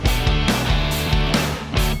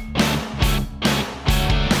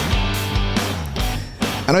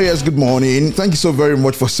And yes, good morning. Thank you so very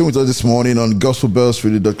much for staying with us this morning on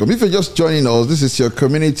GospelBellsRadio.com. If you're just joining us, this is your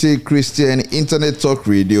community Christian internet talk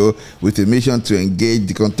radio with a mission to engage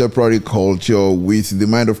the contemporary culture with the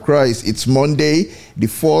mind of Christ. It's Monday, the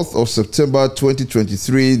 4th of September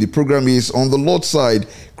 2023. The program is On the Lord's Side,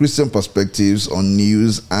 Christian Perspectives on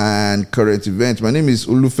News and Current Events. My name is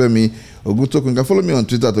Olufemi Ogutokun. You can follow me on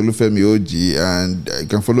Twitter at Olufemi OG, and you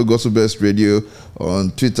can follow Gospel Bells Radio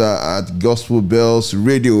on Twitter at Gospel Bells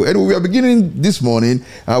Radio. And we are beginning this morning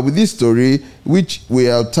with this story, which we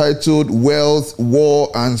have titled Wealth, War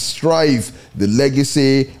and Strife, the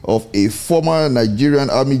legacy of a former Nigerian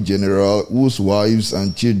army general whose wives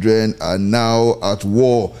and children are now at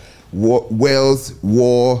war. Wealth,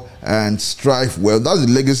 war, and strife. Well, that's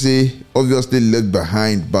the legacy obviously left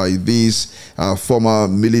behind by this former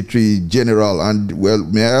military general. And, well,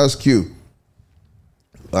 may I ask you,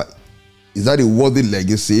 is that a worthy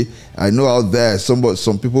legacy? I know out there some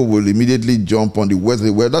people will immediately jump on the wealth.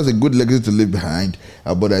 Well, that's a good legacy to leave behind,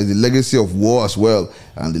 but there's the legacy of war as well,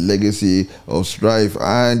 and the legacy of strife.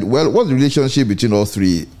 And, well, what's the relationship between all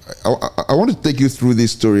three? I want to take you through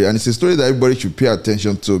this story, and it's a story that everybody should pay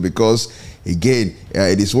attention to because, again,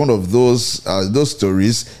 it is one of those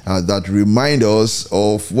stories that remind us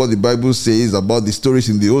of what the Bible says about the stories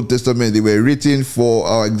in the Old Testament. They were written for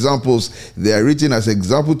our examples. They are written as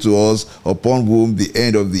example to us upon whom the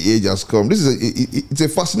end of the age has come. It's a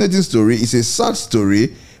fascinating story. It's a sad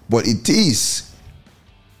story, but it is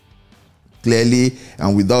clearly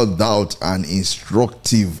and without doubt an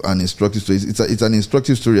instructive story. It's an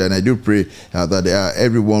instructive story, and I do pray that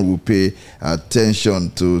everyone will pay attention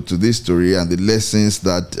to this story and the lessons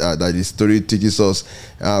that the story teaches us.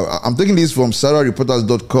 I'm taking this from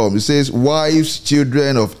SarahReporters.com. It says, wives,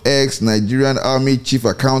 children of ex-Nigerian Army Chief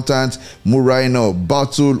Accountant Muraino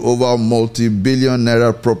battle over multi-billion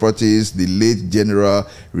naira properties the late general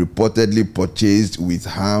reportedly purchased with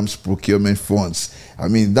arms procurement funds. I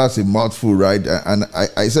mean, that's a mouthful, right? And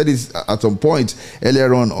I said this at some point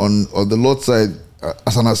earlier on the Lord's side,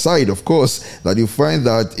 as an aside, of course, that you find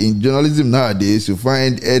that in journalism nowadays, you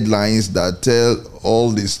find headlines that tell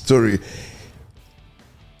all the story.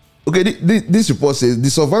 Okay, this report says the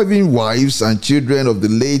surviving wives and children of the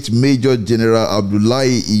late Major General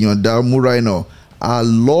Abdullahi Iyanda Muraino are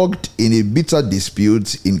locked in a bitter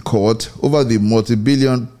dispute in court over the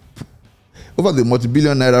multi-billion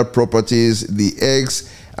naira properties the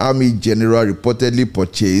ex-army general reportedly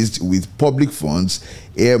purchased with public funds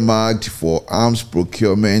earmarked for arms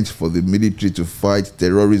procurement for the military to fight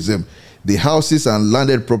terrorism. The houses and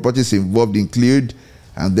landed properties involved include,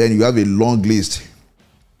 and then you have a long list.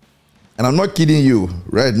 And I'm not kidding you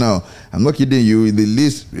right now. I'm not kidding you. The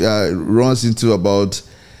list runs into about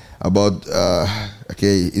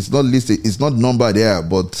okay, it's not listed, it's not numbered there,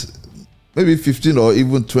 but maybe 15 or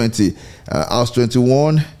even 20. House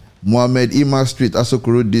 21, Mohammed Imam Street,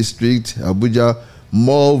 Asokoro District, Abuja.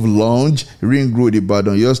 Mauve Lounge, Ring Road,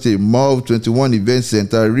 Ibadan, Oyo State. Mauve 21 Event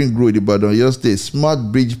Center, Ring Road, Ibadan, Oyo State. Smart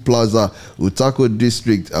Bridge Plaza, Utako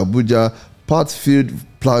District, Abuja. Pathfield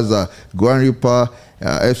Plaza, Gwanripa,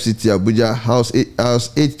 FCT, Abuja. House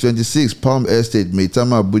 826, Palm Estate,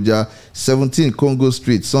 Maitama, Abuja. 17 Congo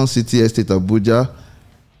Street, Sun City Estate, Abuja.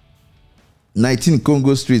 19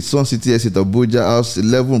 Congo Street, Sun City Estate, Abuja. House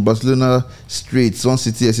 11 Barcelona Street, Sun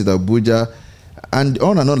City Estate, Abuja. And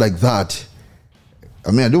on like that. I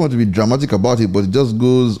mean, I don't want to be dramatic about it, but it just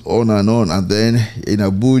goes on. And then in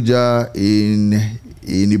Abuja, in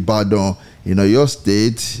Ibadan, in Oyo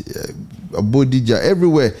State, Bodija,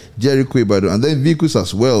 everywhere, Jericho, Ibadan, and then vehicles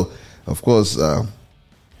as well. Of course,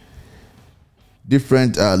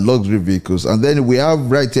 different luxury vehicles. And then we have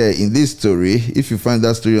right here in this story, if you find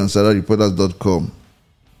that story on SarahReporters.com,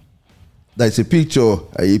 there's a picture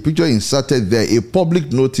inserted there, a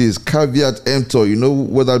public notice, caveat emptor. You know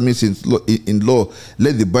what that means in law.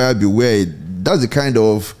 Let the buyer beware. That's the kind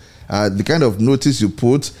of notice you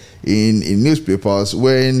put in newspapers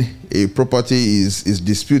when a property is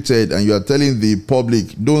disputed, and you are telling the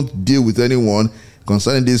public, don't deal with anyone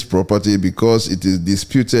concerning this property because it is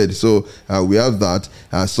disputed. So we have that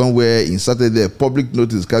somewhere inserted there, public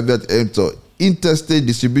notice, caveat emptor. Interstate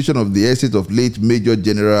distribution of the estate of late Major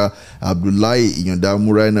General Abdullahi Iyanda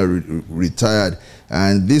Muraino retired.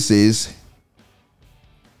 And this is,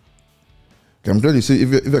 I'm trying to see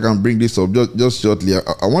if I can bring this up just shortly.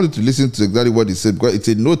 I wanted to listen to exactly what he said, because it's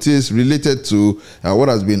a notice related to what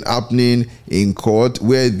has been happening in court,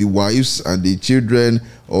 where the wives and the children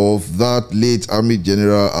of that late army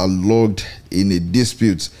general are locked in a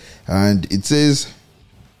dispute. And it says,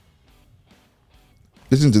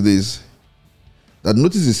 listen to this, that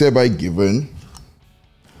notice is hereby given.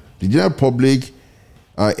 The general public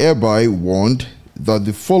are hereby warned that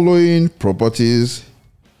the following properties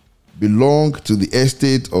belong to the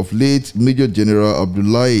estate of late Major General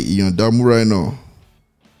Abdullahi Iyanda Muraino,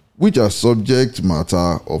 which are subject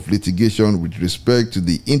matter of litigation with respect to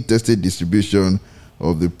the intestate distribution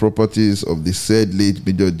of the properties of the said late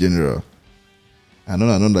Major General. And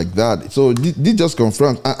on like that. So this just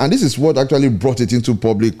confirms, and this is what actually brought it into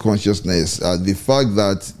public consciousness, the fact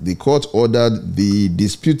that the court ordered the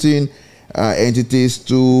disputing entities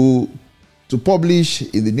to publish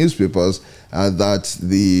in the newspapers that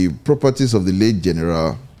the properties of the late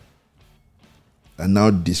general are now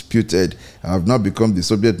disputed, have now become the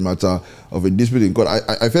subject matter of a dispute in court.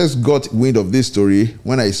 I first got wind of this story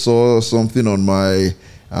when I saw something on my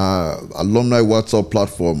alumni WhatsApp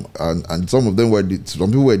platform, and some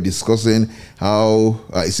people were discussing how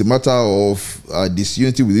it's a matter of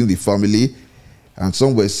disunity within the family, and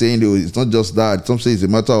some were saying it's not just that. Some say it's a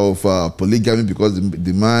matter of polygamy because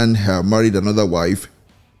the man married another wife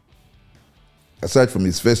aside from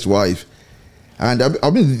his first wife. And I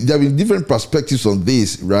mean, there have been different perspectives on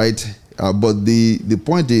this, right? But the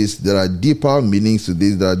point is, there are deeper meanings to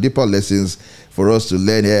this. There are deeper lessons for us to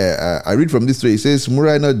learn here. I read from this story. It says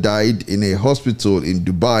Muraino died in a hospital in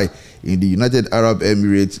Dubai, in the United Arab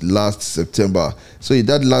Emirates, last September. So he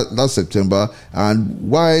died last September, and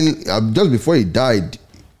while just before he died,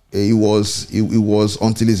 he was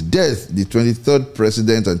until his death the 23rd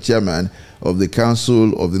president and chairman of the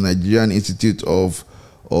Council of the Nigerian Institute of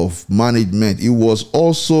Management. He was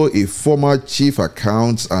also a former chief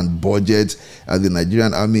accounts and budget at the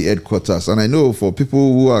Nigerian Army headquarters. And I know for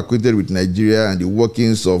people who are acquainted with Nigeria and the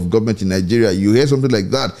workings of government in Nigeria, you hear something like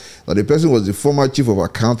that the person was the former chief of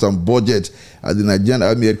accounts and budget at the Nigerian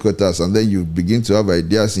Army headquarters, and then you begin to have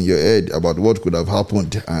ideas in your head about what could have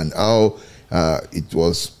happened and how it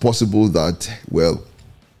was possible that, well,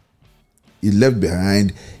 he left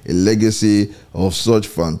behind a legacy of such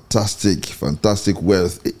fantastic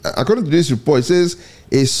wealth. According to this report, it says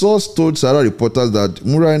a source told Sarah reporters that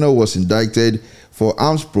Muraino was indicted for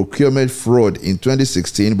arms procurement fraud in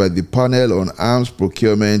 2016 by the panel on arms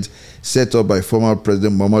procurement set up by former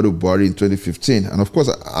President Muhammadu Buhari in 2015. And of course,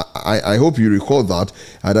 I hope you recall that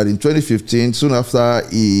in 2015, soon after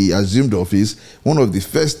he assumed office, one of the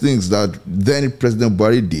first things that then President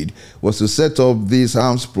Buhari did was to set up this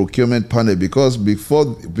arms procurement panel, because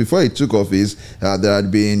before he took office, there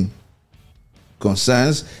had been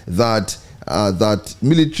concerns that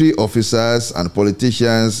military officers and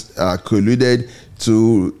politicians colluded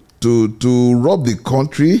to rob the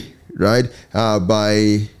country, right,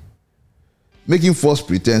 by making false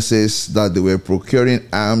pretenses that they were procuring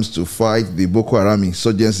arms to fight the Boko Haram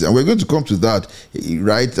insurgency. And we're going to come to that,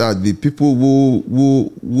 right? The people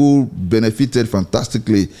who benefited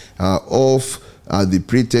fantastically off the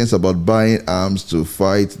pretense about buying arms to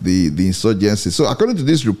fight the insurgency. So according to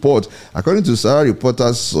this report, according to Sarah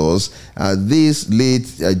reporter's source, this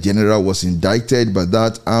late general was indicted by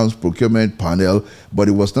that arms procurement panel, but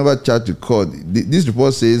it was never charged to court. This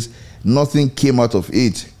report says nothing came out of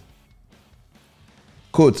it.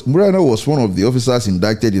 Quote, Muraino was one of the officers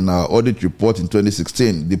indicted in our audit report in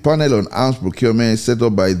 2016. The panel on arms procurement set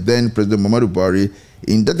up by then President Muhammadu Buhari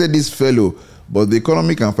indicted this fellow, but the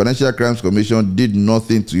Economic and Financial Crimes Commission did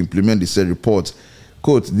nothing to implement the said report.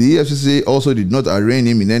 Quote, the EFCC also did not arraign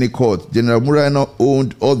him in any court. General Muraino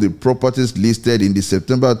owned all the properties listed in the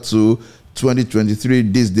September 2, 2023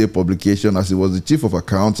 This Day publication, as he was the chief of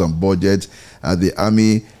accounts and budget at the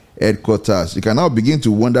Army headquarters. You can now begin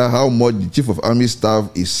to wonder how much the chief of army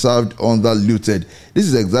staff is served under looted. This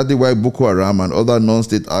is exactly why Boko Haram and other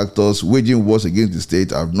non-state actors waging wars against the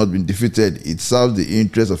state have not been defeated. It serves the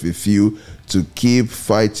interest of a few to keep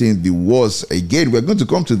fighting the wars. Again, we're going to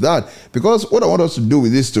come to that, because what I want us to do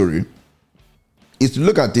with this story is to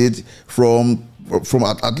look at it from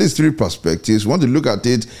at least three perspectives. We want to look at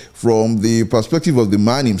it from the perspective of the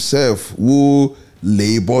man himself who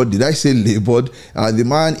labored. Did I say labored? The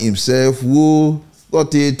man himself who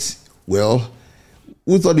thought it, well,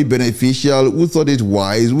 who thought it beneficial, who thought it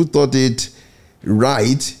wise, who thought it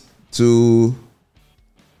right to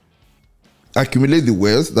accumulate the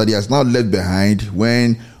wealth that he has now left behind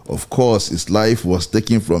when, of course, his life was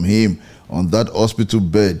taken from him on that hospital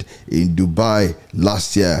bed in Dubai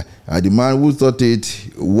last year. The man who thought it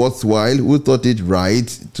worthwhile, who thought it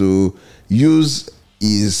right to use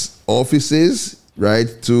his offices,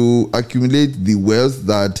 right, to accumulate the wealth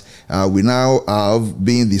that we now have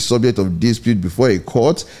being the subject of dispute before a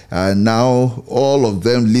court, and now all of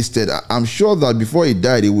them listed. I'm sure that before he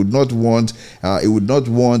died, he would not want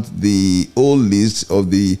the old list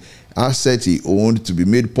of the assets he owned to be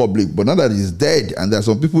made public. But now that he's dead, and there are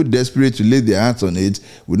some people desperate to lay their hands on it,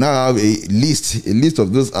 we now have a list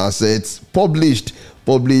of those assets published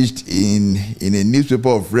in a newspaper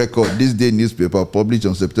of record, this day newspaper, published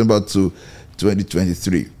on September 2,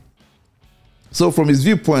 2023. So from his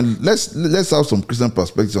viewpoint, let's have some Christian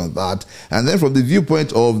perspective on that, and then from the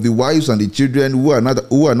viewpoint of the wives and the children who are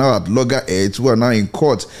now at loggerheads, who are now in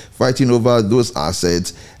court fighting over those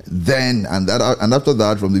assets. Then and after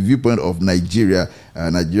that, from the viewpoint of Nigeria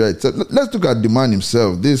itself, let's look at the man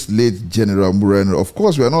himself, this late General Moreno. Of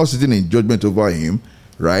course, we are not sitting in judgment over him,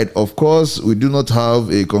 right? Of course, we do not have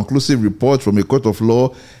a conclusive report from a court of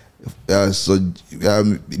law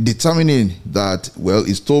determining that, well,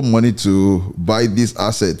 he stole money to buy these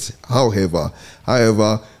assets. However,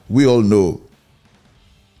 we all know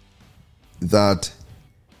that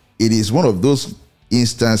it is one of those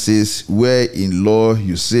instances where in law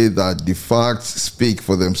you say that the facts speak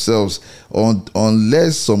for themselves,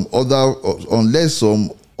 unless some other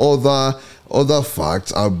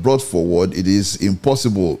facts are brought forward. It is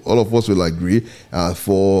impossible, all of us will agree,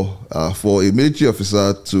 for a military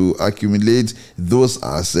officer to accumulate those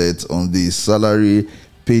assets on the salary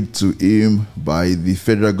paid to him by the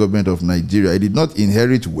federal government of Nigeria. He did not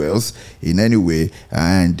inherit wealth in any way,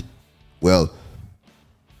 and, well,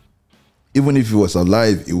 even if he was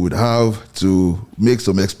alive, he would have to make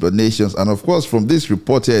some explanations. And of course, from this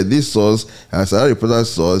report here, this source, as our reporter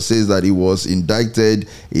source, says that he was indicted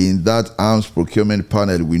in that arms procurement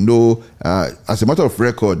panel. We know, as a matter of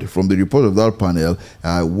record, from the report of that panel,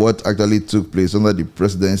 what actually took place under the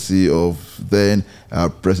presidency of then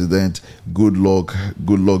President Goodluck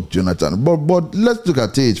Jonathan. But let's look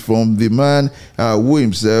at it from the man who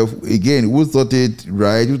himself, again, who thought it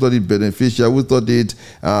right, who thought it beneficial, who thought it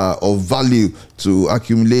of value to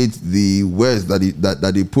accumulate the wealth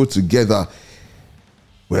that he put together.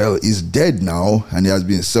 Well, he's dead now, and he has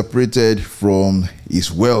been separated from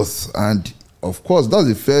his wealth. And of course, that's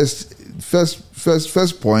the first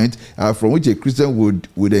point from which a Christian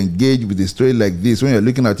would engage with a story like this, when you're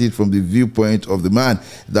looking at it from the viewpoint of the man,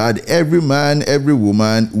 that every man, every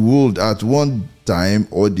woman would at one time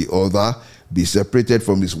or the other be separated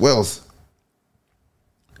from his wealth.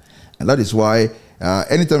 And that is why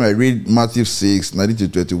anytime I read Matthew 6,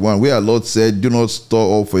 19-21, where our Lord said, "Do not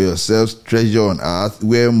store up for yourselves treasure on earth,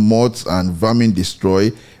 where moths and vermin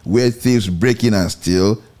destroy, where thieves break in and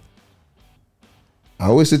steal," I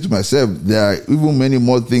always say to myself, there are even many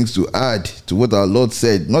more things to add to what our Lord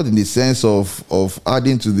said, not in the sense of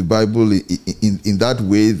adding to the Bible in that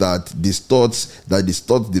way that distorts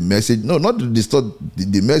the message. No, not to distort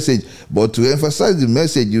the message, but to emphasize the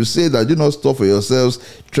message. You say that do not store for yourselves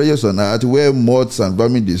treasures on earth, where moths and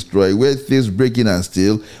vermin destroy, where thieves break in and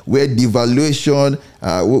steal, where devaluation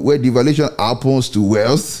happens to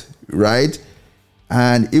wealth, right?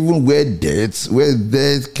 And even where death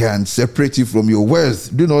can separate you from your wealth.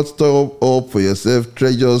 Do not store up for yourself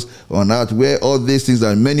treasures on earth, where all these things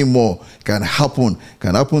and many more can happen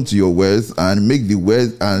to your wealth, and make the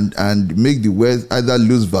wealth and make the wealth either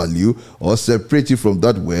lose value or separate you from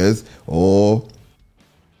that wealth, or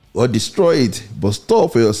destroy it. But store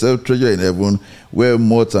for yourself treasure in heaven, where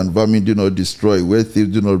moths and vermin do not destroy, where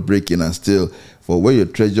thieves do not break in and steal. For where your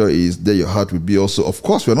treasure is, there your heart will be also. Of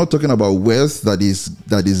course, we're not talking about wealth that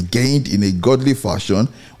is gained in a godly fashion.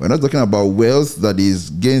 We're not talking about wealth that is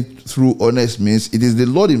gained through honest means. It is the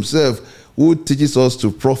Lord himself who teaches us to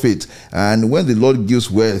profit. And when the Lord gives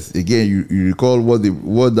wealth, again, you recall what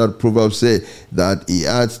that proverb said, that he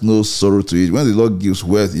adds no sorrow to it. When the Lord gives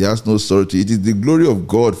wealth, he has no sorrow to it. It is the glory of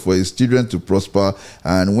God for his children to prosper.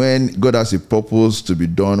 And when God has a purpose to be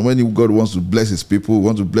done, when God wants to bless his people,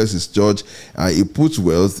 wants to bless his church, he puts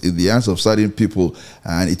wealth in the hands of certain people,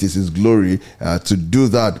 and it is his glory to do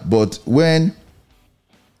that. But when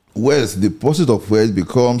wealth, the pursuit of wealth,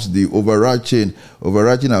 becomes the overarching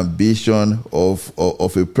ambition of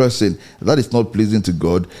a person, that is not pleasing to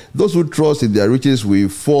God. Those who trust in their riches will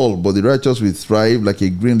fall, but the righteous will thrive like a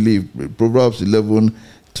green leaf. Proverbs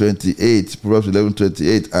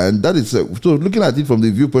 11:28. And that is so looking at it from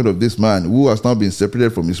the viewpoint of this man who has now been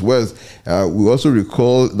separated from his wealth. We also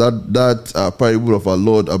recall that parable of our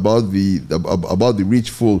Lord about the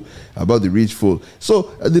rich fool.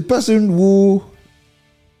 So the person who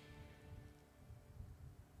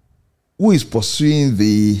is pursuing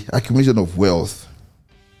the accumulation of wealth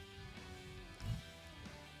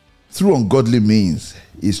through ungodly means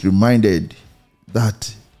is reminded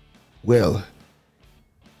that, well,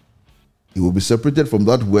 he will be separated from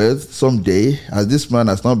that wealth someday. As this man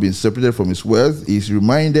has now been separated from his wealth, he is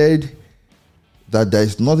reminded that there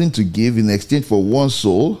is nothing to give in exchange for one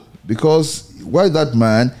soul, because while that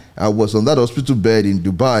man was on that hospital bed in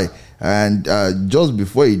Dubai, and just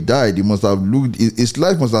before he died, he must have looked, his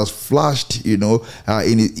life must have flashed,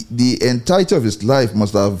 the entirety of his life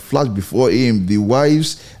must have flashed before him. The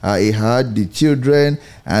wives he had, the children,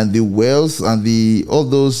 and the wealth, and all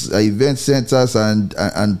those event centers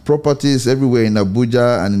and properties everywhere in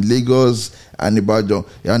Abuja and in Lagos and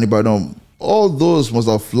Ibadan. All those must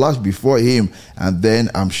have flashed before him, and then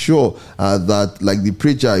I'm sure that, like the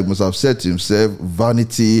preacher, he must have said to himself,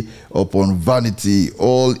 vanity upon vanity,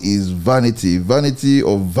 all is vanity, vanity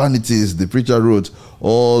of vanities. The preacher wrote,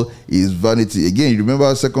 all is vanity. Again, you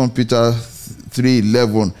remember 2 Peter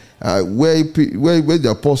 3:11, where the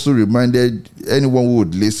apostle reminded anyone who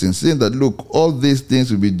would listen, saying that, look, all these things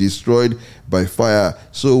will be destroyed by fire.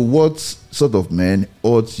 So what sort of man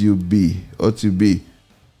ought you be?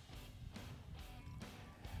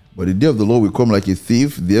 But the day of the Lord will come like a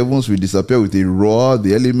thief. The heavens will disappear with a roar.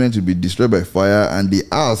 The elements will be destroyed by fire, and the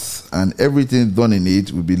earth and everything done in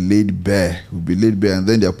it will be laid bare. And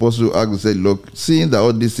then the apostle asked and said, look, seeing that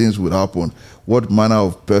all these things would happen, what manner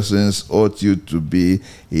of persons ought you to be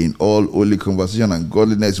in all holy conversation and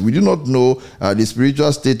godliness? We do not know the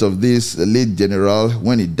spiritual state of this late general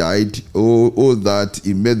when he died, that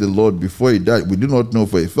he met the Lord before he died. We do not know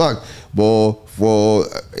for a fact. But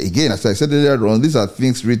again, as I said earlier on, these are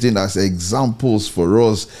things written as examples for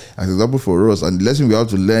us. And the lesson we have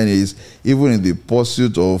to learn is, even in the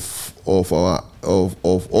pursuit of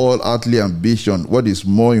all earthly ambition, what is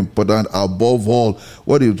more important above all,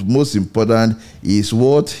 what is most important is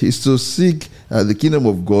to seek the kingdom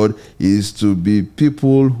of God, is to be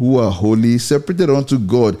people who are holy, separated unto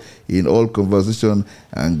God in all conversation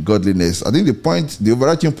and godliness. I think the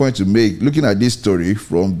overarching point to make, looking at this story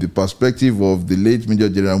from the perspective of the late Major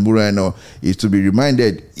General Muraino, is to be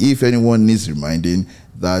reminded, if anyone needs reminding,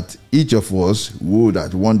 that each of us would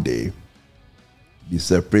at one day be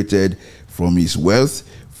separated from his wealth,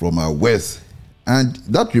 from our wealth. And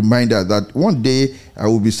that reminder that one day I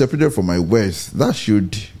will be separated from my wealth, that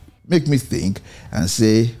should make me think and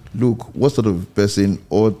say, look, what sort of a person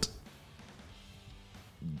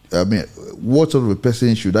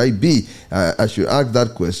should I be? I should ask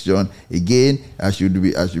that question again. I should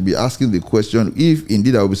be asking the question, if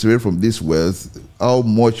indeed I will be separated from this wealth, how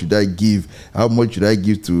much should I give? How much should I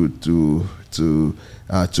give to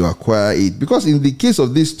acquire it? Because in the case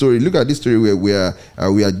of this story, look at this story where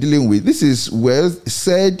we are dealing with. This is wealth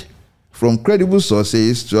said from credible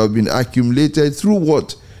sources to have been accumulated through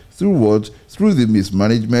what? Through the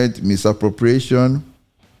mismanagement, misappropriation,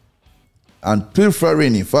 and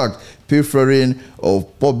pilfering. In fact, pilfering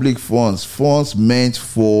of public funds meant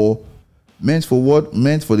for what?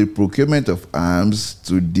 Meant for the procurement of arms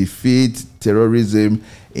to defeat terrorism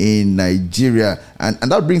in Nigeria. And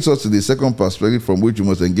that brings us to the second perspective from which we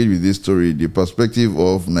must engage with this story, the perspective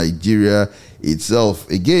of Nigeria itself.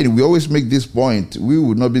 Again, we always make this point. We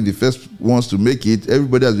would not be the first ones to make it.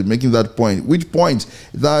 Everybody has been making that point. Which point?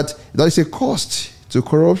 That there is a cost to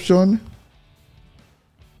corruption.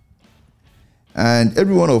 And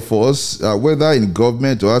every one of us, whether in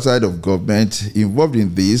government or outside of government, involved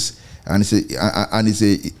in this, and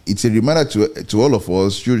it's a reminder to all of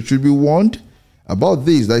us, should be warned about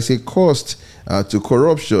this. There is a cost to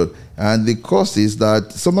corruption, and the cost is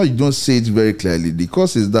that sometimes you don't say it very clearly. The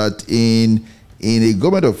cost is that in a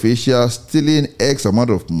government official stealing X amount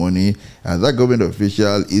of money, and that government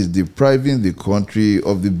official is depriving the country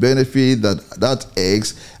of the benefit that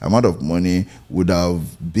X amount of money would have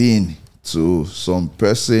been to some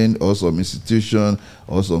person or some institution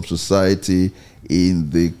or some society in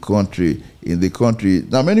the country.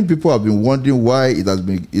 Now, many people have been wondering why it has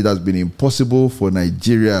been impossible for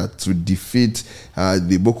Nigeria to defeat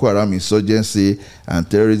the Boko Haram insurgency and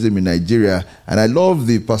terrorism in Nigeria. And I love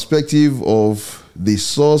the perspective of the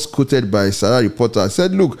source quoted by Sarah Reporter. I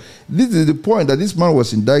said, look, this is the point, that this man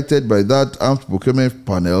was indicted by that armed procurement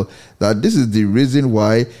panel, that this is the reason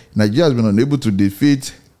why Nigeria has been unable to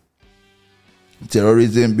defeat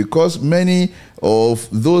terrorism, because many of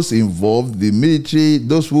those involved, the military,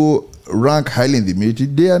 those who rank highly in the military,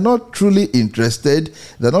 they are not truly interested.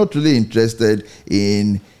 They're not really interested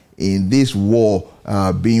in this war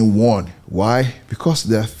being won. Why? Because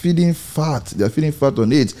they are feeding fat. They are feeding fat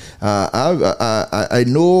on it. I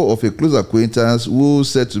know of a close acquaintance who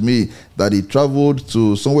said to me that he traveled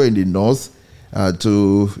to somewhere in the north,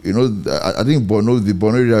 to, I think Borno, the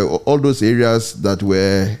Borno area, all those areas that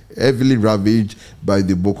were heavily ravaged by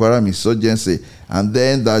the Boko Haram insurgency, and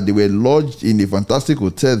then that they were lodged in a fantastic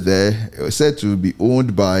hotel there, said to be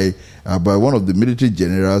owned by one of the military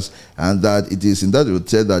generals, and that it is in that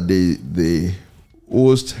hotel that they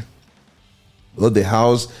host or the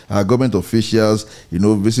house government officials,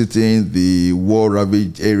 visiting the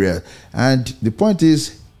war-ravaged area. And the point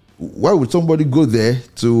is, why would somebody go there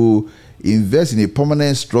to invest in a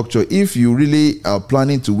permanent structure if you really are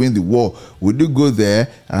planning to win the war? Would you go there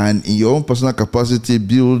and in your own personal capacity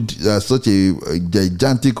build such a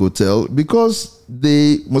gigantic hotel? Because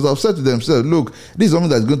they must have said to themselves, look, this is something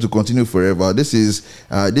that's going to continue forever. This is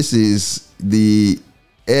the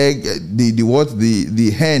egg,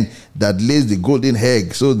 the hen that lays the golden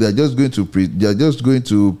egg. So they're just going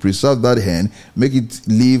to preserve that hen, make it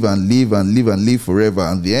live and live and live and live forever.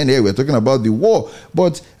 And the end here, we're talking about the war.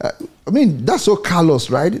 But that's so callous,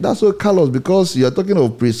 right? That's so callous, because you're talking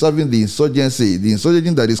of preserving the insurgency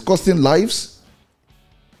that is costing lives.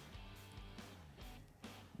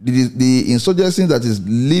 The insurgency that is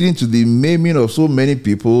leading to the maiming of so many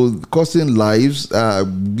people, costing lives,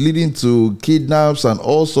 leading to kidnaps and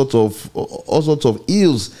all sorts of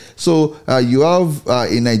ills. So you have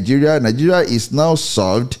in Nigeria is now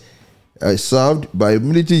served by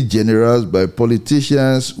military generals, by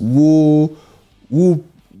politicians who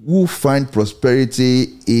find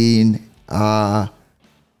prosperity in a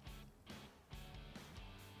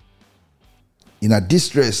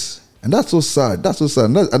distress. And that's so sad. And that's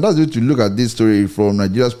what you look at this story from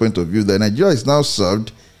Nigeria's point of view, that Nigeria is now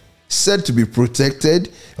said to be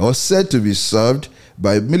protected or said to be served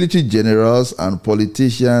by military generals and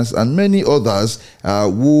politicians and many others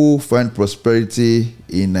who find prosperity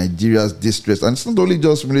in Nigeria's distress. And it's not only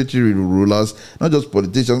just military rulers, not just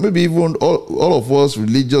politicians, maybe even all of us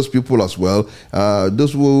religious people as well,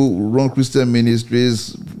 those who run Christian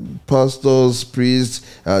ministries, pastors, priests,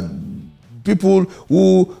 people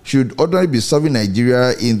who should ordinarily be serving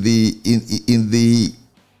Nigeria in the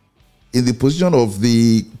position of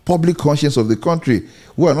the public conscience of the country,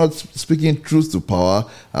 who are not speaking truth to power,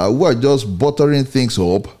 who are just buttering things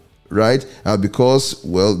up, right? Because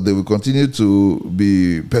they will continue to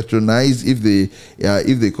be patronized if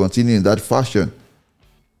they continue in that fashion.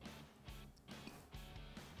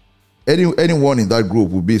 Anyone in that group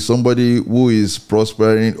will be somebody who is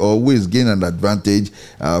prospering or who is gaining an advantage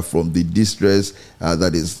from the distress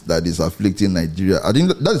that is afflicting Nigeria. I think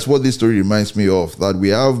that is what this story reminds me of, that we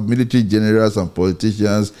have military generals and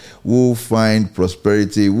politicians who find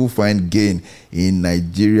prosperity, who find gain in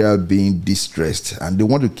Nigeria being distressed, and they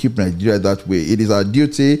want to keep Nigeria that way. It is our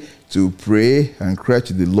duty to pray and cry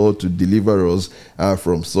to the Lord to deliver us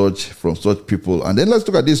from such people. And then let's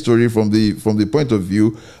look at this story from the point of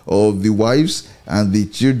view of the wives and the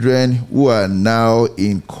children who are now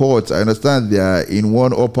in court. I understand they are in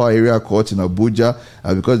one upper area court in Abuja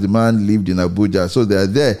because the man lived in Abuja. So they are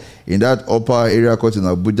there in that upper area court in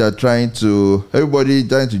Abuja everybody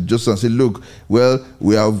trying to just say, look, we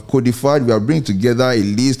have codified, we are bringing together a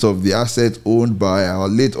list of the assets owned by our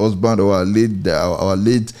late husband or our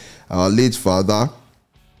late father.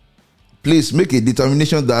 Please make a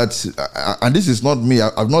determination that, and this is not me.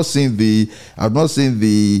 I've not seen the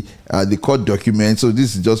court document, so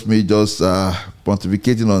this is just me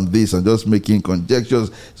pontificating on this and just making conjectures.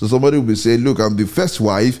 So somebody will be saying, look, I'm the first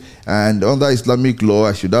wife, and under Islamic law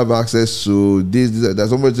I should have access to this. There's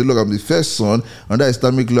somebody say, look, I'm the first son, under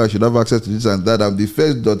Islamic law I should have access to this and that. I'm the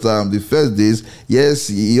first daughter, I'm the first this. Yes,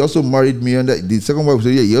 he also married me under the second wife. So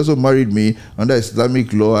yeah, he also married me under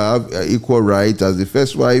Islamic law. I have equal right as the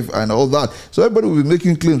first wife and all that. So everybody will be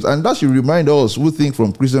making claims, and that should remind us who think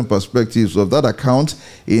from Christian perspectives of that account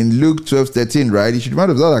in Luke 12:13, right? It should remind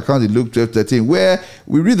us of that account in Luke 12:13, where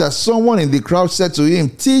we read that someone in the crowd said to him,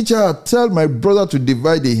 "Teacher, tell my brother to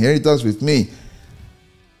divide the inheritance with me."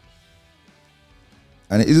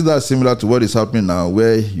 And isn't that similar to what is happening now,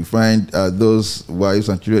 where you find those wives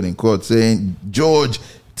and children in court saying, "George,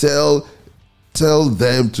 tell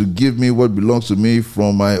them to give me what belongs to me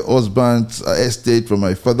from my husband's estate, from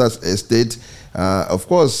my father's estate." Of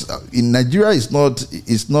course, in Nigeria, it's not.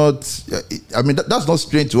 That's not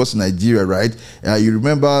strange to us in Nigeria, right? You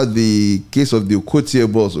remember the case of the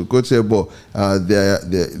Okotie-Eboh.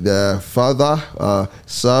 Their father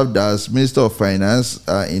served as Minister of Finance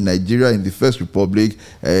in Nigeria in the First Republic.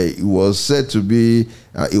 He was said to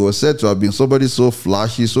have been somebody so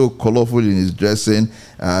flashy, so colorful in his dressing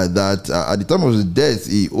that at the time of his death,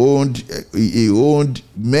 he owned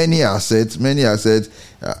many assets,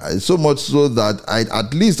 so much so that I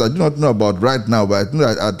do not know about right now, but I know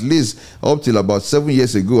that at least up till about 7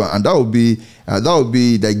 years ago, and that would be that would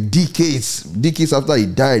be like decades after he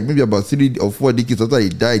died, maybe about 3 or 4 decades after he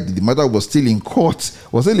died. The matter was still in court.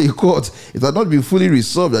 It had not been fully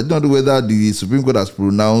resolved. I don't know whether the Supreme Court has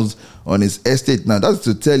pronounced on his estate. Now, that's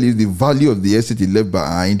to tell you the value of the estate he left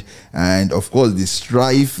behind, and of course the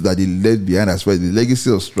strife that he left behind as well, the legacy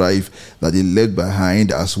of strife that he left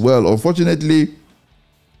behind as well. Unfortunately,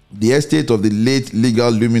 the estate of the late legal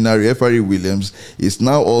luminary F.R.E. Williams is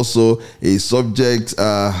now also a subject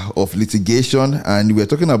of litigation, and we're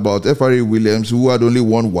talking about F.R.E. Williams, who had only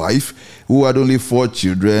one wife, who had only 4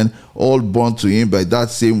 children, all born to him by that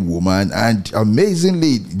same woman. And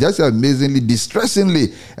amazingly, distressingly,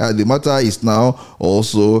 the matter is now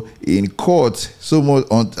also in court. So much,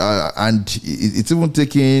 and it's even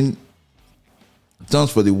taking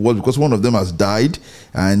turns for the world because one of them has died,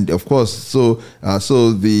 and of course, so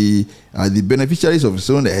the beneficiaries of his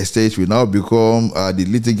own estate will now become the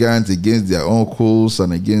litigants against their uncles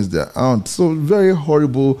and against their aunts. So very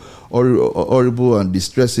horrible and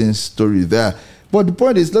distressing story there. But the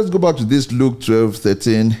point is, let's go back to this Luke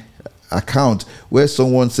 12:13 account where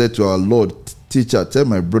someone said to our Lord, "Teacher, tell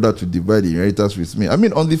my brother to divide the inheritance with me." I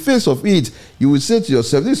mean, on the face of it, you would say to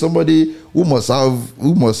yourself, this is somebody who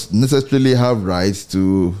must necessarily have rights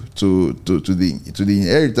to the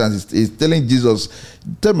inheritance. Is telling Jesus,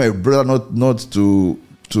 tell my brother not to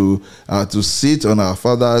sit on our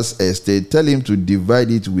father's estate. Tell him to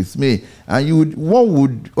divide it with me. And one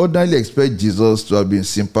would ordinarily expect Jesus to have been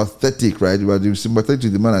sympathetic, right? But he was sympathetic to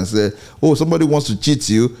the man and say, "Oh, somebody wants to cheat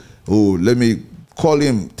you. Oh, let me call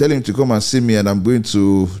him, tell him to come and see me, and I'm going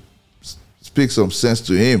to speak some sense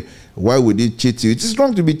to him. Why would he cheat you? It is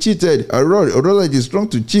wrong to be cheated. Or rather, it is wrong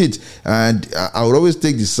to cheat. And I would always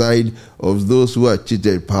take the side of those who are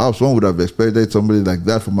cheated." Perhaps one would have expected somebody like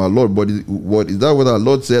that from our Lord. But is that what our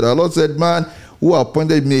Lord said? Our Lord said, "Man, who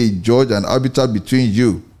appointed me a judge and arbiter between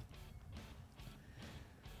you?"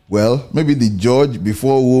 Well, maybe the judge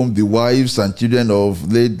before whom the wives and children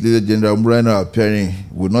of late General Murano are appearing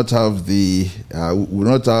would not have the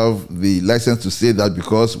license to say that,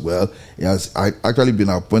 because, well, he has actually been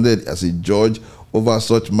appointed as a judge over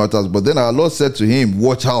such matters. But then our Lord said to him,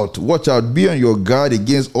 watch out, be on your guard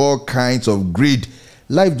against all kinds of greed.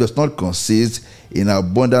 Life does not consist in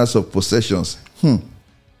abundance of possessions. And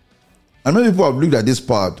many people have looked at this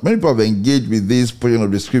part. Many people have engaged with this portion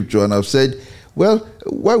of the scripture and have said, well,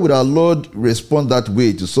 why would our Lord respond that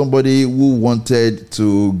way to somebody who wanted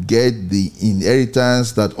to get the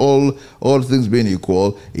inheritance that all things being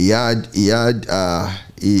equal, he had the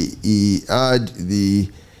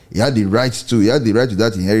right to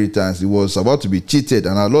that inheritance? He was about to be cheated,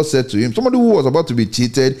 and our Lord said to him, somebody who was about to be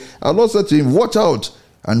cheated, our Lord said to him, watch out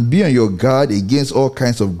and be on your guard against all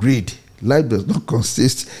kinds of greed. Life does not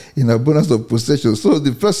consist in abundance of possessions. So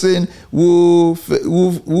the person who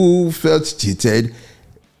felt cheated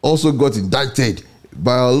also got indicted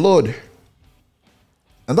by our Lord.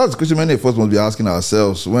 And that's the question many of us must be asking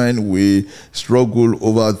ourselves when we struggle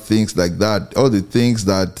over things like that. All the things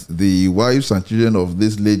that the wives and children of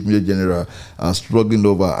this late Major General are struggling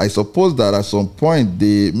over. I suppose that at some point,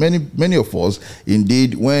 many of us,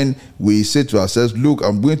 indeed, when we say to ourselves, look,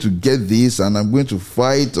 I'm going to get this and I'm going to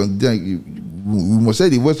fight, and we must say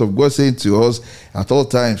the voice of God saying to us at all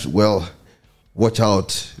times, well, watch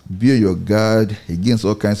out, be on your guard against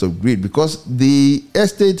all kinds of greed, because the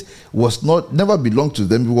estate never belonged to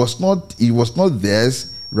them. It was not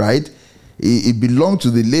theirs, right? It belonged to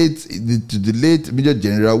the late Major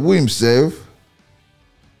General, who himself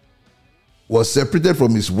was separated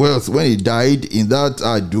from his wealth when he died in that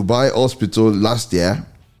Dubai hospital last year.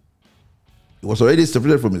 He was already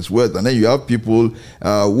separated from his wealth, and then you have people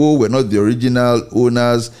who were not the original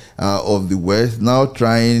owners of the wealth now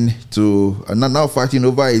trying to now fighting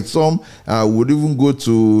over it. Some would even go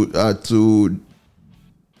to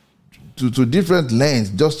different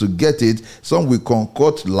lengths just to get it. Some will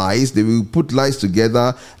concoct lies. They will put lies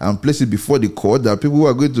together and place it before the court. There are people who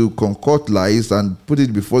are going to concoct lies and put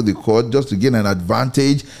it before the court just to gain an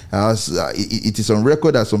advantage. It is on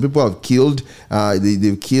record that some people have killed.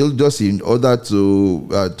 They've killed just in order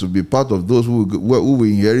to be part of those who will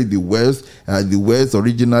inherit the wealth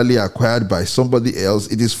originally acquired by somebody else.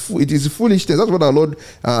 It is foolishness. That's what our Lord,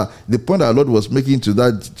 the point our Lord was making to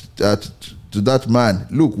that man.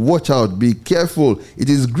 Look, watch out, be careful. It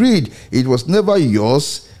is greed. It was never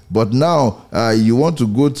yours, but now you want to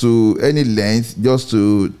go to any length just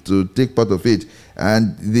to take part of it.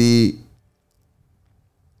 And the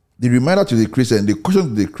reminder to the Christian, the caution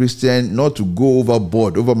to the Christian not to go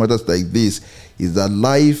overboard over matters like this, is that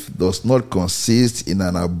life does not consist in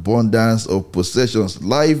an abundance of possessions.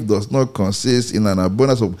 Life does not consist in an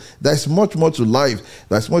abundance of. There's much more to life.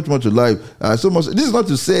 There's much more to life. So much. This is not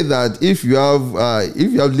to say that if you have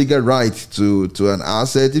legal right to an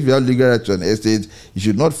asset, if you have legal right to an estate, you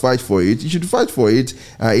should not fight for it. You should fight for it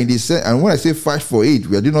in the sense. And when I say fight for it,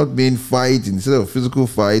 we do not mean fight instead of physical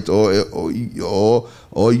fight or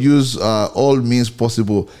use all means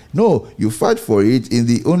possible. No, you fight for it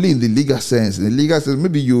only in the legal sense. In the legal sense,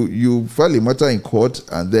 maybe you file a matter in court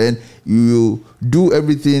and then you do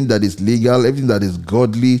everything that is legal, everything that is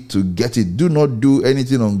godly to get it. Do not do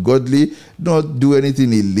anything ungodly. Do not do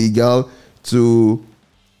anything illegal to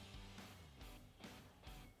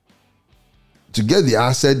get the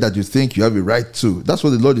asset that you think you have a right to. That's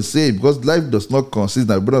what the Lord is saying, because life does not consist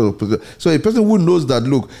in abundance of possessions. So a person who knows that,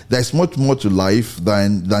 look, there's much more to life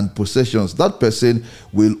than possessions, that person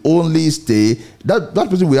will only stay, that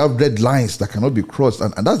person will have red lines that cannot be crossed.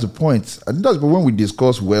 And that's the point. And that's when we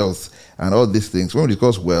discuss wealth and all these things. When we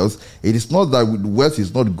discuss wealth, it is not that wealth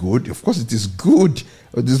is not good. Of course it is good.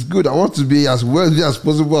 It is good. I want to be as wealthy as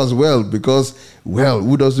possible as well, because, well,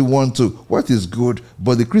 who doesn't want to? What is good?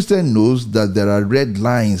 But the Christian knows that there are red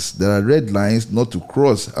lines. There are red lines not to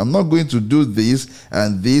cross. I'm not going to do this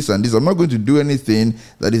and this and this. I'm not going to do anything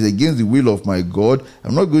that is against the will of my God.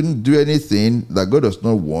 I'm not going to do anything that God does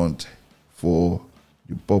not want for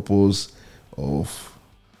the purpose of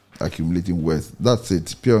accumulating wealth. That's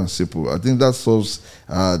it, pure and simple. I think that solves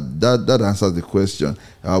that answers the question.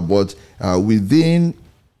 But within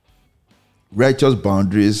righteous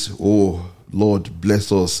boundaries, oh Lord,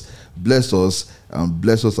 bless us, and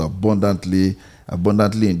bless us abundantly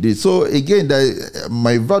indeed. So again,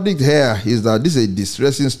 my verdict here is that this is a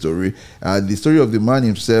distressing story. The story of the man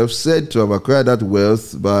himself, said to have acquired that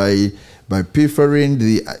wealth by pilfering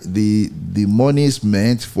the monies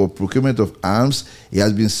meant for procurement of arms. He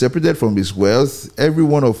has been separated from his wealth. Every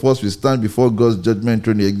one of us will stand before God's judgment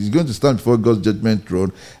throne. He's going to stand before God's judgment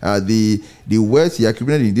throne. The wealth he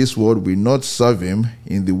accumulated in this world will not serve him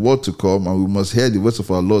in the world to come, and we must hear the words of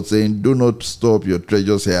our Lord saying, do not store up your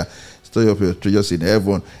treasures here, store up your treasures in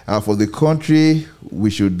heaven. For the country, we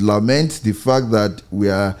should lament the fact that we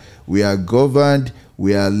are governed,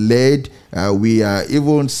 we are led, we are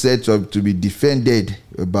even said to be defended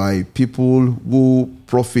by people who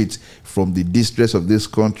profit from the distress of this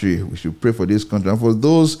country. We should pray for this country. And for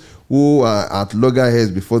those who are at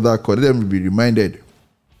loggerheads before that court, let them be reminded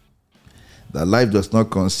that life does not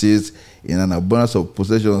consist in an abundance of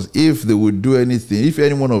possessions. If they would do anything, if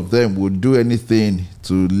any one of them would do anything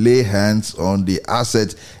to lay hands on the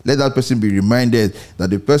asset, let that person be reminded that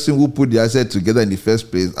the person who put the asset together in the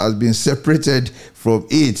first place has been separated from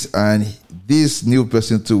it, and this new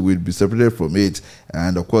person too will be separated from it.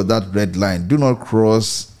 And of course, that red line, do not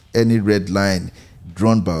cross any red line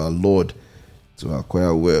drawn by our Lord to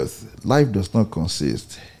acquire wealth. Life does not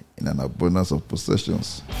consist in an abundance of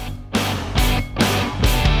possessions.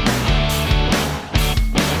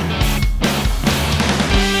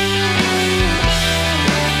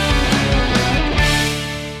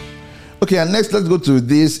 Okay, and next let's go to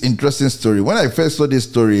this interesting story. When I first saw this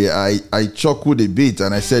story, I chuckled a bit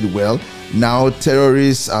and I said, well, now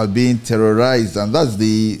terrorists are being terrorized, and that's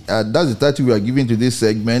the title we are giving to this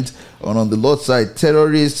segment on the Lord's side.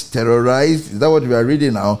 Terrorists terrorized. Is that what we are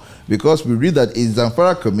reading now? Because we read that in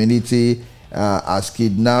Zamfara community has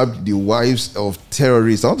kidnapped the wives of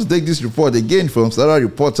terrorists. I want to take this report again from Sarah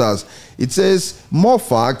Reporters. It says, more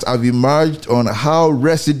facts have emerged on how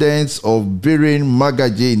residents of Birin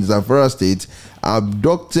Magaji in Zamfara State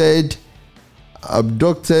abducted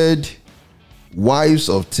wives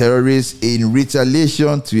of terrorists in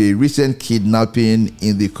retaliation to a recent kidnapping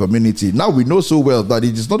in the community. Now, we know so well that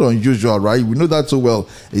it is not unusual, right? We know that so well.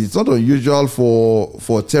 It is not unusual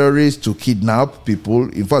for terrorists to kidnap people.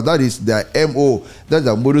 In fact, that is their MO. That's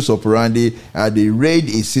their modus operandi. They raid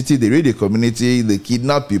a city, they raid a community, they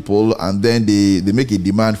kidnap people, and then they make a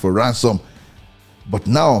demand for ransom. But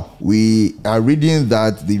now we are reading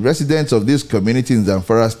that the residents of this community in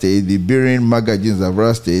Zamfara State, the Birin Magaji in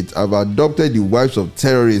Zamfara State, have adopted the wives of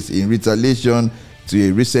terrorists in retaliation to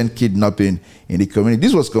a recent kidnapping in the community.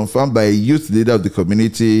 This was confirmed by a youth leader of the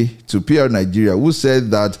community to PR Nigeria, who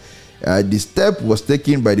said that the step was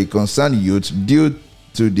taken by the concerned youth due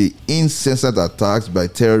to the incessant attacks by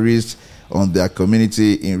terrorists on their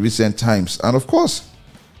community in recent times. And of course,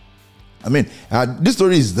 I mean, this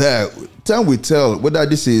story is there. Time will tell whether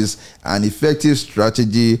this is an effective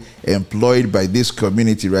strategy employed by this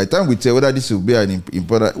community, right? Time will tell whether this will be an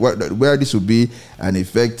important, whether this will be an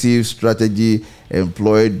effective strategy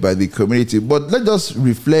employed by the community. But let's just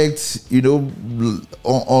reflect,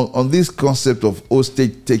 on this concept of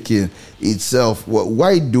hostage taking itself.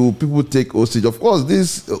 Why do people take hostage? Of course,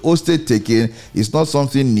 this hostage taking is not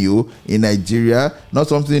something new in Nigeria, not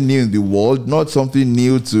something new in the world, not something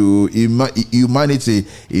new to humanity.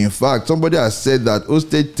 In fact, somebody has said that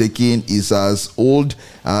hostage taking is as old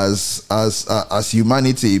as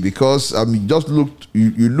humanity, because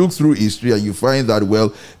you look through history and you find that,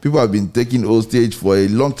 well, people have been taking hostage for a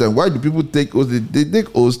long time. Why do people take hostage? They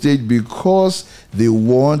take hostage because they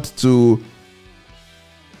want to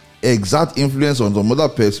exert influence on some other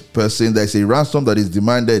person. There's a ransom that is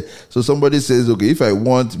demanded. So somebody says, okay, if I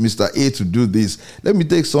want Mr. A to do this, let me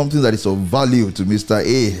take something that is of value to Mr.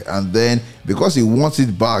 A, and then because he wants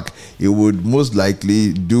it back, he would most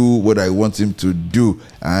likely do what I want him to do.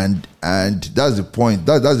 And that's the point.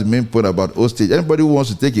 That's the main point about hostage. Anybody who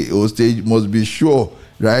wants to take a hostage must be sure,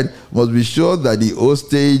 right? Must be sure that the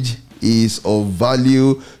hostage is of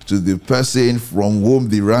value to the person from whom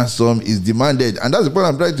the ransom is demanded. And that's the point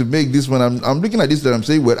I'm trying to make this one. I'm looking at this and I'm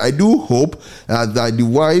saying, well, I do hope that the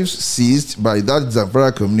wives seized by that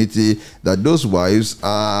Zamfara community, that those wives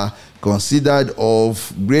are considered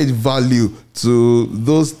of great value to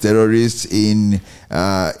those terrorists in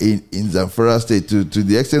Zamfara state, to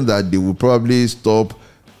the extent that they will probably stop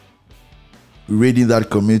raiding that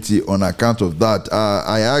community on account of that.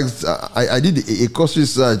 I did a course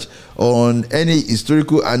research on any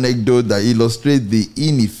historical anecdote that illustrates the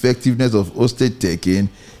ineffectiveness of hostage taking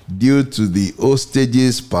due to the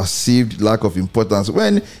hostage's perceived lack of importance.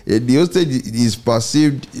 When the hostage is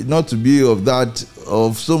perceived not to be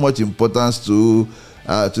of so much importance to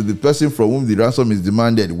the person from whom the ransom is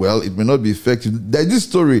demanded, well, it may not be effective. There's this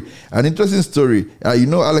story, an interesting story.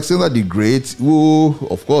 Alexander the Great, who,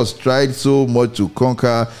 of course, tried so much to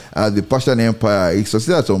conquer the Persian Empire. He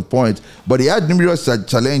succeeded at some point, but he had numerous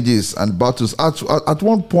challenges and battles. At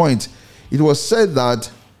one point, it was said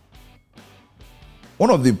that one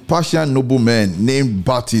of the Persian noblemen named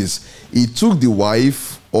Bacchus, he took the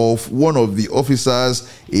wife of one of the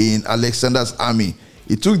officers in Alexander's army.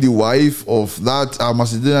 He took the wife of that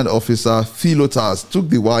Macedonian officer, Philotas, took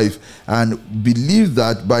the wife, and believed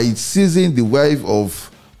that by seizing the wife of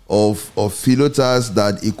Philotas,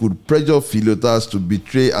 that he could pressure Philotas to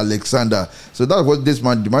betray Alexander. So that's what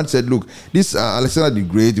the man said, look, this Alexander the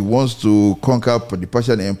Great, he wants to conquer the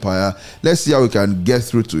Persian Empire. Let's see how we can get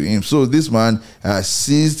through to him. So this man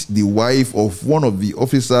seized the wife of one of the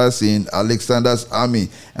officers in Alexander's army,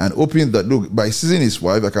 and hoping that, look, by seizing his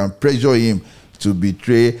wife, I can pressure him to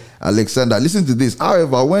betray Alexander. Listen to this.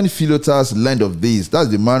 However, when Philotas learned of this, that's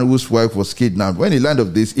the man whose wife was kidnapped. When he learned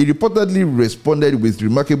of this, he reportedly responded with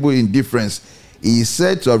remarkable indifference. He is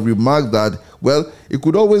said to have remarked that, well, he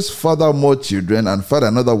could always father more children and find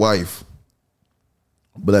another wife,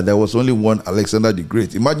 but that there was only one Alexander the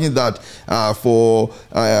Great. Imagine that for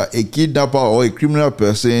a kidnapper or a criminal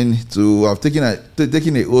person to have taken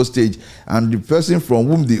a hostage, and the person from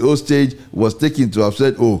whom the hostage was taken to have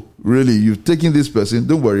said, oh, really, you've taken this person,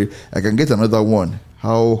 don't worry, I can get another one.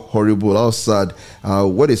 How horrible, how sad.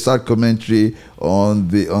 What a sad commentary on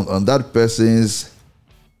that person's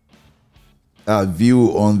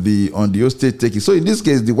view on the hostage taking. So in this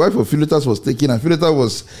case, the wife of Philotas was taken, and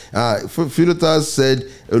Philotas said,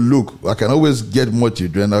 look, I can always get more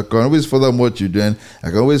children, I can always father more children, I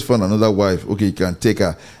can always find another wife. Okay, you can take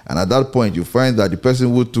her. And at that point, you find that the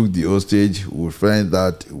person who took the hostage would find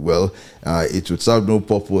that, well, it would serve no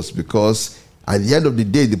purpose, because at the end of the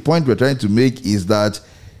day, the point we're trying to make is that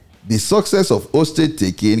the success of hostage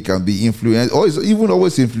taking can be influenced, or is even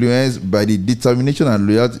always influenced, by the determination and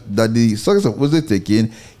loyalty. That the success of hostage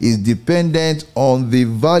taking is dependent on the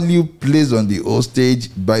value placed on the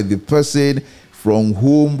hostage by the person from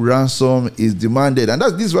whom ransom is demanded. And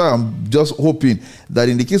this is why I'm just hoping that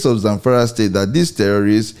in the case of Zamfara State, that these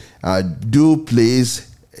terrorists do place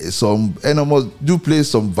some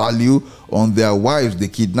value on their wives, the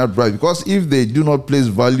kidnapped wives, because if they do not place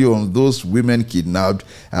value on those women kidnapped,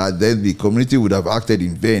 then the community would have acted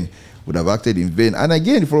in vain. And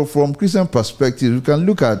again, from Christian perspective, we can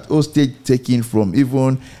look at hostage taking from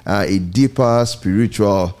even a deeper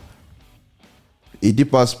spiritual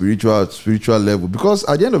level, because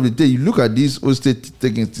at the end of the day, you look at this hostage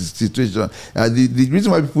taking situation, the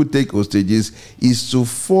reason why people take hostages is to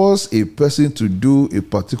force a person to do a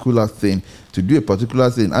particular thing.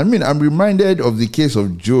 I mean, I'm reminded of the case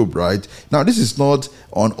of Job, right? Now, this is not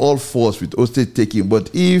on all fours with hostage taking,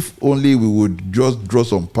 but if only we would just draw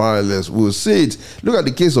some parallels, we'll say it. Look at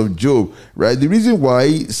the case of Job, right? The reason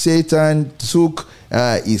why Satan took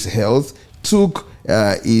his health, took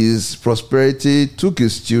his prosperity, took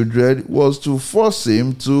his children, was to force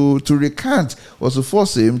him to recant, was to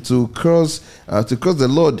force him to curse the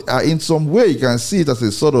Lord. In some way, you can see it as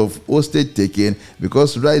a sort of hostage taking,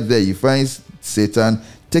 because right there you find Satan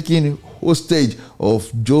taking hostage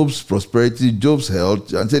of Job's prosperity, Job's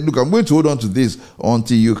health, and said, look, I'm going to hold on to this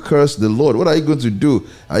until you curse the Lord. What are you going to do?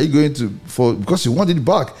 Are you going to, because you want it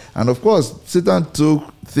back? And of course, Satan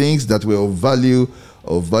took things that were of value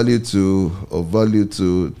to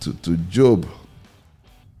Job.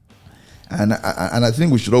 And I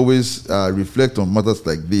think we should always reflect on matters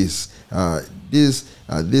like this. This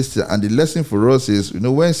and the lesson for us is,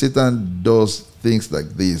 when Satan does things like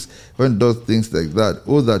this, when does things like that,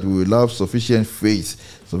 that we will have sufficient faith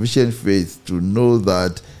to know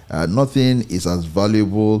that nothing is as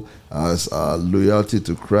valuable as loyalty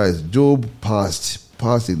to Christ. Job passed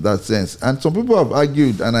in that sense, and some people have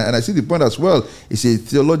argued, and I see the point as well. It's a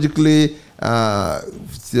theologically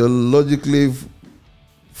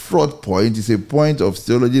fraught point. It's a point of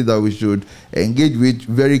theology that we should engage with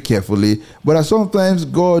very carefully. But sometimes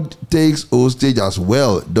God takes hostage as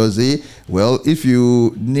well, does he? Well, if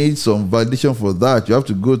you need some validation for that, you have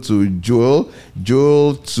to go to Joel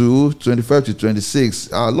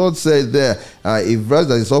 2:25-26. Our Lord said there, a verse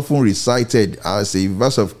that is often recited as a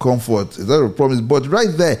verse of comfort, is that a promise? But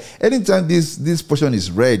right there, anytime this portion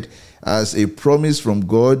is read as a promise from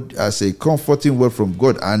God, as a comforting word from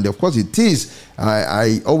God, and of course it is,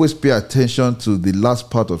 I always pay attention to the last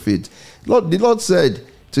part of it. The Lord said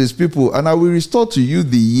to his people, and I will restore to you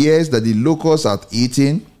the years that the locust hath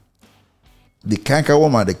eaten, the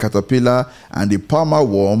cankerworm and the caterpillar and the palmer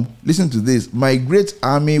worm. Listen to this: my great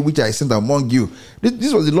army which I sent among you.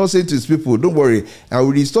 This was the Lord saying to his people, don't worry, I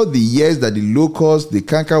will restore the years that the locust, the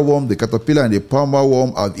cankerworm, the caterpillar and the palmer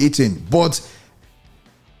worm have eaten, but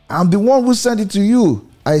I'm the one who sent it to you.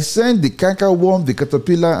 I sent the cankerworm, the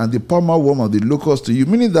caterpillar, and the palmer worm and the locust to you.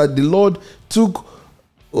 Meaning that the Lord took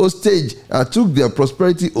their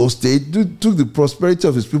prosperity hostage, took the prosperity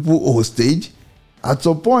of his people hostage at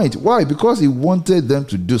some point. Why? Because he wanted them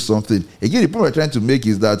to do something. Again, the point we're trying to make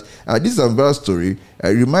is that this Amvara story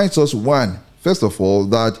reminds us, first of all,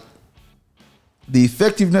 that the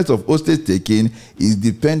effectiveness of hostage taking is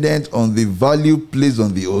dependent on the value placed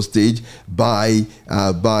on the hostage by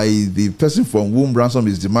the person from whom ransom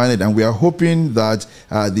is demanded, and we are hoping that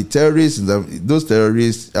those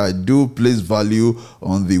terrorists do place value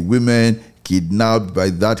on the women kidnapped by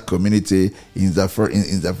that community in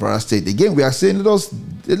Zamfara state. Again, we are saying let us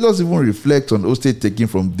even reflect on hostage taking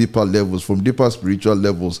from deeper levels, from deeper spiritual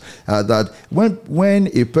levels. That when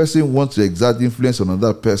a person wants to exert influence on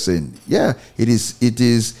another person, it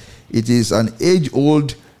is an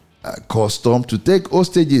age-old custom to take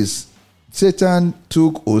hostages. Satan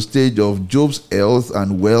took hostage of Job's health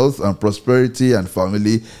and wealth and prosperity and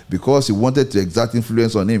family because he wanted to exert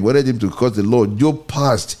influence on him. He wanted him to curse the Lord. Job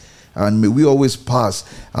passed. And may we always pass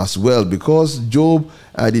as well, because Job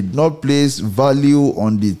did not place value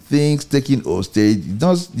on the things taken hostage. Did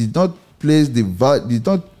not place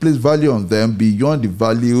value on them beyond the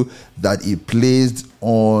value that he placed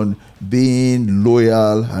on being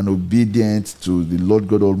loyal and obedient to the Lord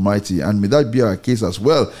God Almighty. And may that be our case as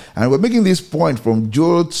well. And we're making this point from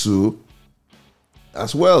Joel 2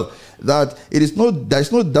 as well, that there's no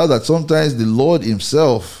doubt that sometimes the Lord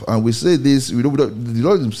himself, and we say this, the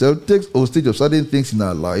Lord himself takes hostage of certain things in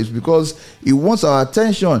our lives because he wants our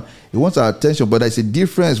attention. But there's a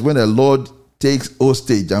difference when the Lord takes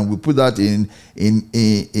hostage, and we put that in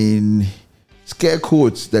scare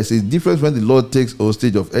quotes. There's a difference when the Lord takes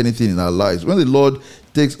hostage of anything in our lives. When the Lord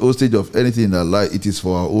takes hostage of anything in our life, it is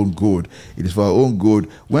for our own good. It is for our own good.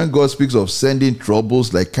 When God speaks of sending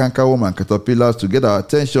troubles like cankerworm and caterpillars to get our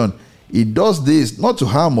attention, he does this not to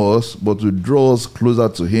harm us, but to draw us closer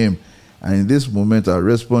to him. And in this moment, our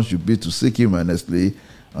response should be to seek him earnestly,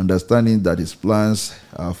 understanding that his plans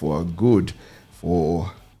are for our good,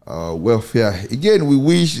 for our welfare. Again, we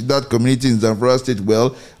wish that community in Zamfara State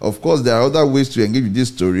well. Of course, there are other ways to engage with this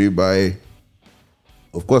story by,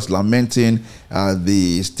 of course, lamenting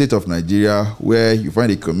the state of Nigeria, where you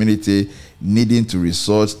find a community needing to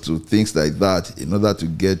resort to things like that in order to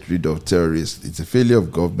get rid of terrorists. It's a failure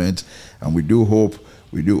of government, and we do hope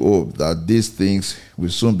that these things will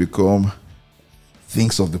soon become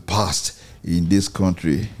things of the past in this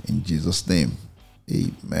country. In Jesus' name,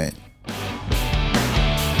 amen.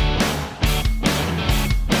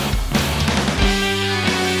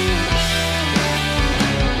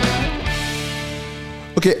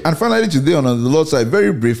 Okay, and finally today on the Lord's side,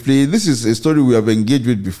 very briefly, this is a story we have engaged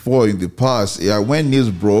with before in the past. When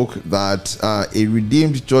news broke that a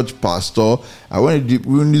redeemed church pastor, when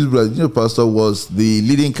news broke, the pastor was the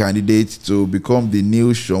leading candidate to become the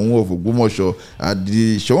new Shoun of Ogbomoso.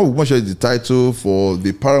 The Shoun of Ogbomoso is the title for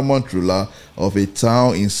the paramount ruler of a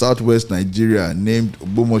town in southwest Nigeria named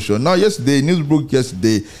Ogbomoso. Now, yesterday, news broke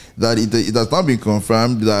yesterday that it has now been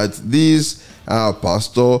confirmed that this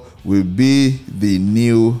pastor will be the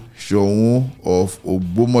new Shoun of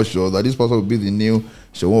Ogbomoso. That this pastor will be the new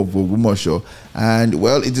Shoun of Ogbomoso. And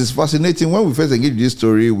well, it is fascinating. When we first engaged this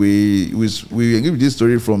story, we engaged this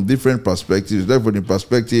story from different perspectives. Therefore, the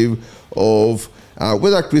perspective of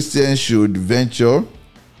whether Christians should venture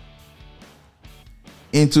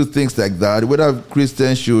into things like that, whether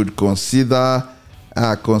Christians should consider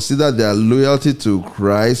their loyalty to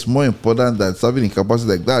Christ more important than serving in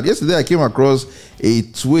capacity like that. Yesterday, I came across a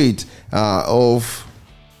tweet of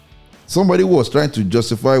somebody who was trying to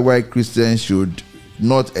justify why Christians should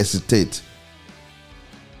not hesitate.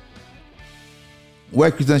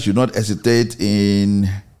 Why Christians should not hesitate in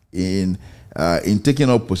taking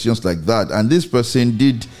up positions like that. And this person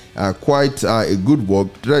did quite a good work.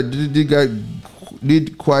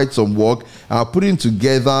 Did quite some work putting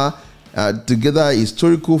together a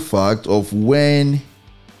historical fact of when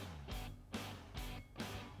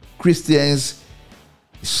Christians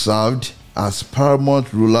served as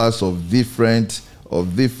paramount rulers of different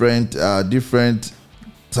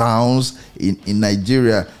towns in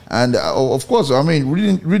Nigeria. And of course, I mean,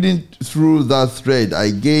 reading through that thread,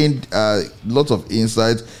 I gained lots of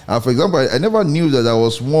insights. For example, I never knew that there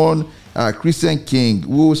was one Christian king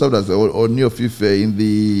who served as Oni of Ife in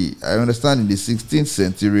the 16th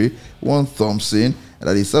century, one Thompson,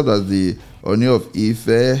 that he served as the Oni of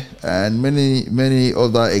Ife, and many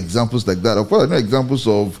other examples like that. Of course, I know examples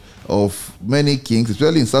of many kings,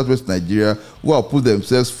 especially in southwest Nigeria, who have put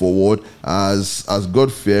themselves forward as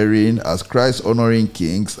God-fearing, as Christ-honoring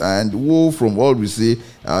kings, and who, from all we see,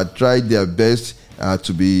 tried their best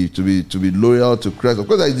to be loyal to Christ. Of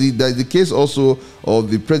course, there is the case also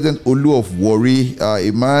of the President Olu of Warri,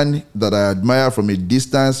 a man that I admire from a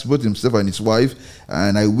distance, both himself and his wife,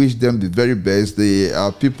 and I wish them the very best. They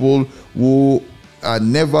are people who are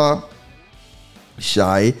never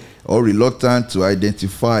shy or reluctant to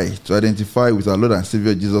identify with our Lord and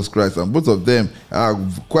Savior Jesus Christ, and both of them are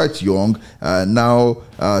quite young, now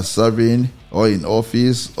serving or in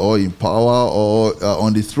office or in power or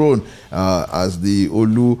on the throne as the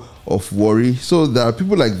Olu of Warri. So there are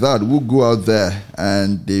people like that who go out there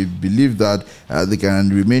and they believe that they can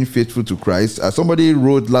remain faithful to Christ. Somebody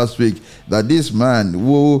wrote last week that this man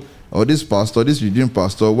this pastor, this redeemed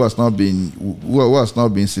pastor who has now been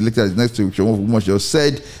selected as next to Shoun of Ogbomoso,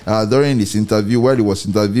 said during his interview, while he was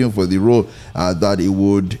interviewing for the role, that he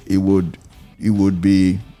would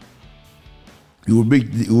be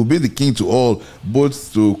the king to all,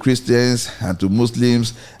 both to Christians and to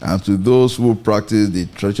Muslims and to those who practice the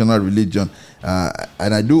traditional religion.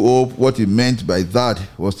 And I do hope what he meant by that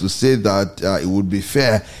was to say that it would be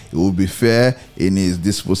fair. It would be fair in his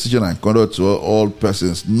disposition and conduct to all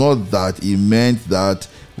persons. Not that he meant that,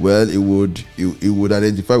 well, it would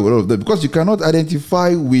identify with all of them, because you cannot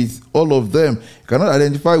identify with all of them. You cannot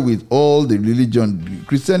identify with all the religion.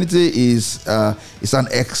 Christianity is an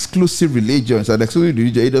exclusive religion. It's an exclusive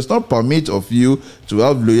religion. It does not permit of you to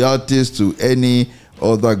have loyalties to any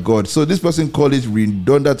other God. So this person called it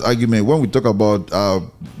redundant argument. When we talk about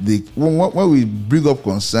when we bring up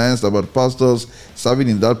concerns about pastors serving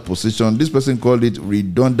in that position, this person called it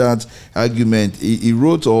redundant argument. He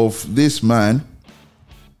wrote of this man.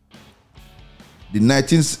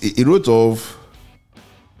 He wrote of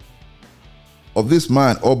this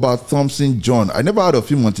man, Oba Thompson John. I never heard of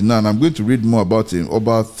him until now, and I'm going to read more about him.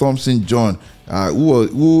 Oba Thompson John,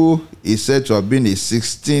 who is said to have been a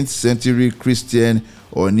 16th century Christian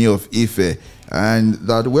Oni of Ife, and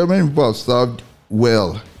that many people have served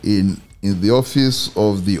well in the office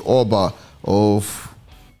of the Oba of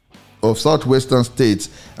southwestern states,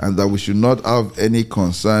 and that we should not have any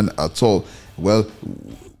concern at all. Well,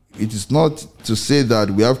 it is not to say that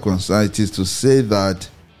we have concern, it is to say that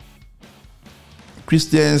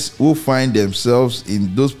Christians who find themselves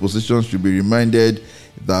in those positions should be reminded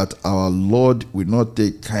that our Lord will not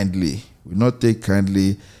take kindly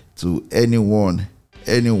to anyone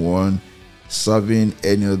serving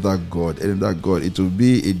any other God. It will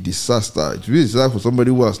be a disaster. It will be a disaster for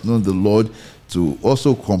somebody who has known the Lord to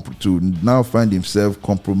also to now find himself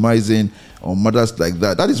compromising on matters like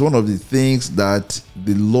that. That is one of the things that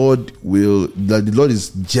the Lord is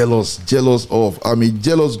jealous of. I'm a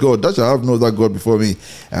jealous God. That shall have no other God before me.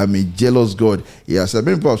 I'm a jealous God. Yes,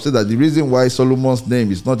 many people have said that the reason why Solomon's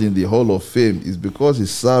name is not in the Hall of Fame is because he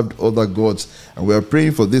served other gods. And we are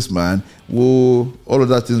praying for this man who, all of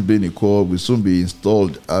that things being equal, will soon be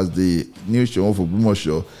installed as the new Shimon for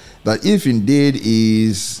Bumosho. That if indeed he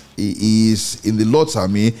is in the Lord's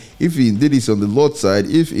army, if he indeed is on the Lord's side,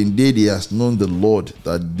 if indeed he has known the Lord,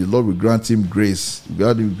 that the Lord will grant him grace,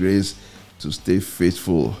 to stay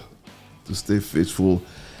faithful,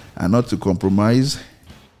 and not to compromise.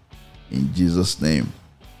 In Jesus' name,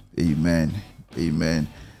 amen, amen,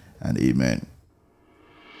 and amen.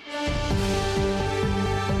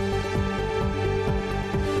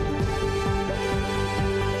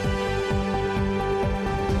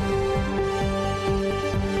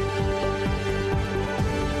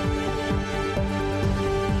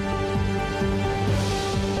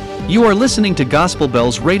 You are listening to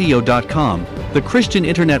GospelBellsRadio.com, the Christian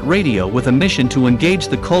internet radio with a mission to engage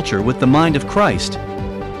the culture with the mind of Christ.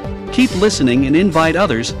 Keep listening and invite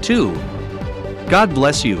others, too. God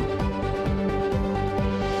bless you.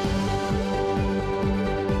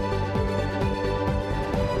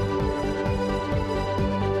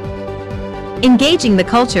 Engaging the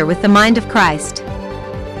culture with the mind of Christ.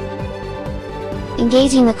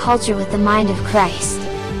 Engaging the culture with the mind of Christ.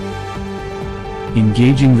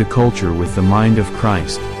 Engaging the culture with the mind of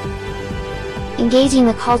Christ. Engaging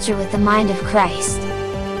the culture with the mind of Christ.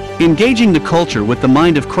 Engaging the culture with the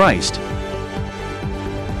mind of Christ.